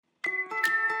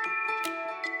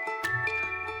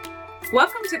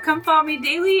Welcome to Come Follow Me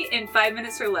Daily in 5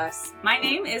 minutes or less. My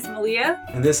name is Malia.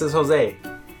 And this is Jose.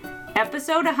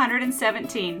 Episode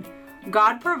 117.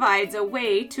 God provides a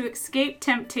way to escape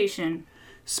temptation.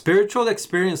 Spiritual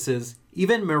experiences,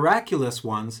 even miraculous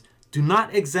ones, do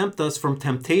not exempt us from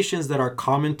temptations that are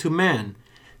common to man.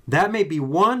 That may be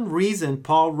one reason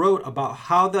Paul wrote about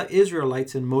how the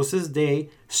Israelites in Moses' day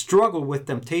struggled with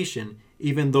temptation,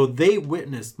 even though they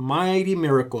witnessed mighty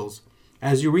miracles.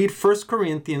 As you read 1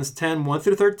 Corinthians 10,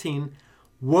 1-13,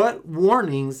 what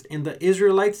warnings in the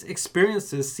Israelites'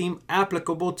 experiences seem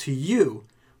applicable to you?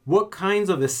 What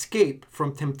kinds of escape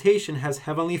from temptation has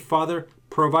Heavenly Father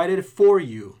provided for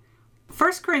you?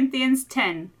 1 Corinthians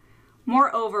 10.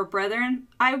 Moreover, brethren,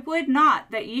 I would not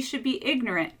that ye should be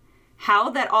ignorant, how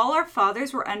that all our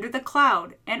fathers were under the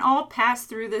cloud, and all passed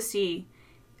through the sea,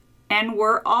 and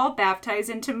were all baptized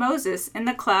into Moses in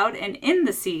the cloud and in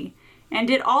the sea, and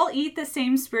did all eat the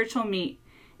same spiritual meat,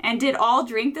 and did all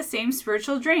drink the same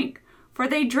spiritual drink. For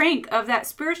they drank of that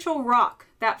spiritual rock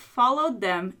that followed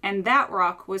them, and that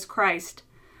rock was Christ.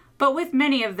 But with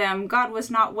many of them God was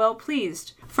not well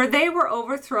pleased, for they were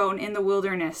overthrown in the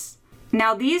wilderness.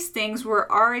 Now these things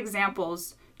were our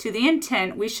examples, to the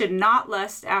intent we should not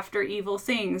lust after evil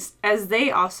things, as they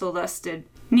also lusted.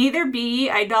 Neither be ye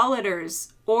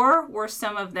idolaters, or were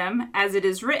some of them, as it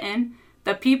is written,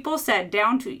 the people sat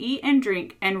down to eat and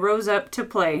drink, and rose up to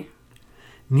play.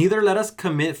 Neither let us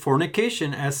commit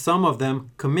fornication, as some of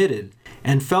them committed,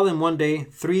 and fell in one day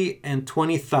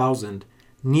 23,000.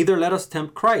 Neither let us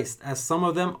tempt Christ, as some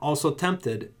of them also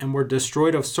tempted, and were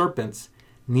destroyed of serpents.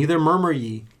 Neither murmur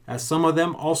ye, as some of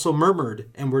them also murmured,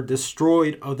 and were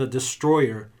destroyed of the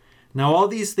destroyer. Now all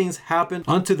these things happened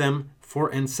unto them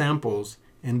for ensamples,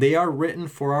 and they are written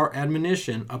for our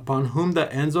admonition, upon whom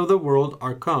the ends of the world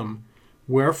are come.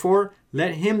 Wherefore,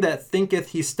 let him that thinketh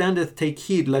he standeth take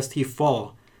heed lest he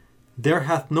fall. There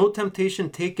hath no temptation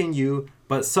taken you,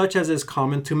 but such as is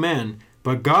common to man.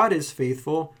 But God is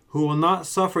faithful, who will not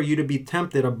suffer you to be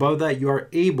tempted above that you are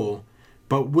able,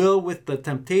 but will with the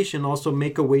temptation also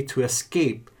make a way to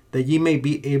escape, that ye may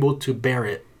be able to bear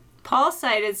it. Paul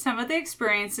cited some of the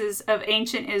experiences of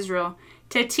ancient Israel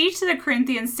to teach the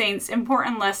Corinthian saints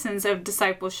important lessons of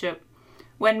discipleship.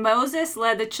 When Moses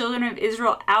led the children of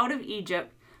Israel out of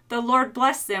Egypt, the Lord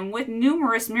blessed them with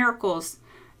numerous miracles.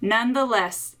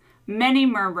 Nonetheless, many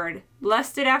murmured,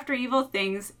 lusted after evil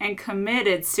things, and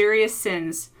committed serious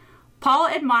sins. Paul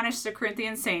admonished the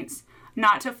Corinthian saints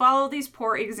not to follow these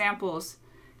poor examples.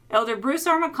 Elder Bruce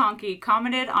R. McConkie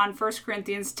commented on 1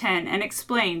 Corinthians 10 and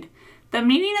explained, the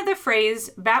meaning of the phrase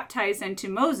baptized into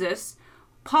Moses.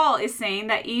 Paul is saying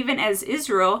that even as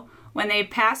Israel, when they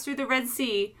passed through the Red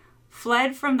Sea,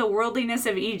 fled from the worldliness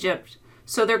of Egypt,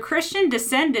 so their Christian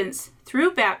descendants,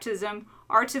 through baptism,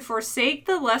 are to forsake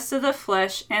the lusts of the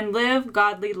flesh and live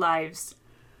godly lives.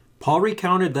 Paul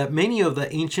recounted that many of the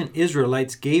ancient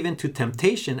Israelites gave into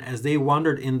temptation as they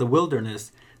wandered in the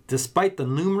wilderness, despite the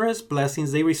numerous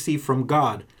blessings they received from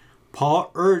God. Paul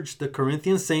urged the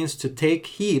Corinthian saints to take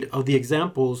heed of the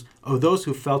examples of those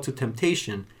who fell to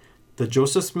temptation. The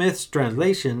Joseph Smith's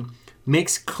translation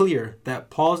makes clear that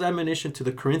Paul's admonition to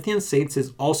the Corinthian saints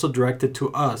is also directed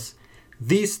to us.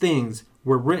 These things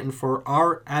were written for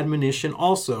our admonition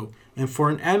also, and for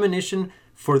an admonition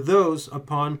for those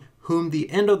upon whom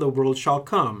the end of the world shall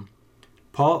come.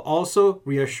 Paul also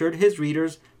reassured his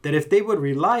readers that if they would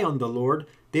rely on the Lord,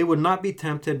 they would not be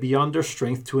tempted beyond their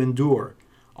strength to endure.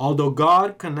 Although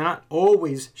God cannot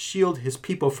always shield his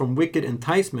people from wicked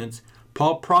enticements,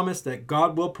 Paul promised that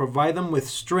God will provide them with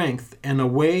strength and a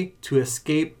way to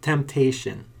escape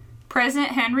temptation.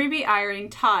 President Henry B. Eyring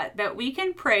taught that we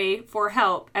can pray for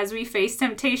help as we face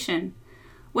temptation.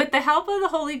 With the help of the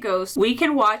Holy Ghost, we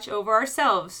can watch over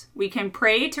ourselves. We can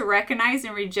pray to recognize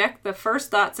and reject the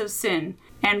first thoughts of sin.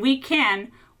 And we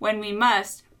can, when we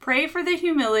must, pray for the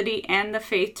humility and the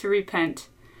faith to repent.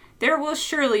 There will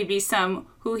surely be some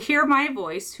who hear my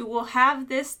voice who will have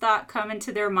this thought come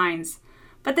into their minds.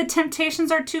 But the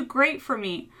temptations are too great for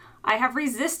me. I have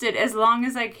resisted as long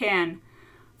as I can.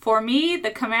 For me,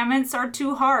 the commandments are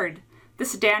too hard. The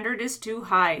standard is too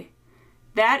high.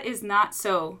 That is not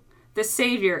so. The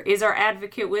Savior is our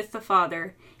advocate with the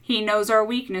Father. He knows our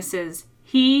weaknesses.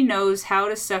 He knows how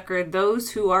to succor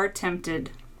those who are tempted.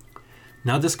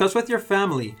 Now discuss with your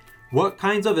family what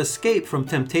kinds of escape from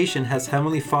temptation has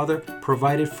Heavenly Father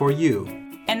provided for you.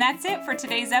 And that's it for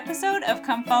today's episode of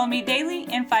Come Follow Me Daily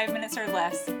in 5 minutes or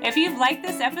less. If you've liked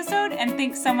this episode and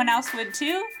think someone else would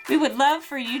too, we would love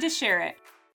for you to share it.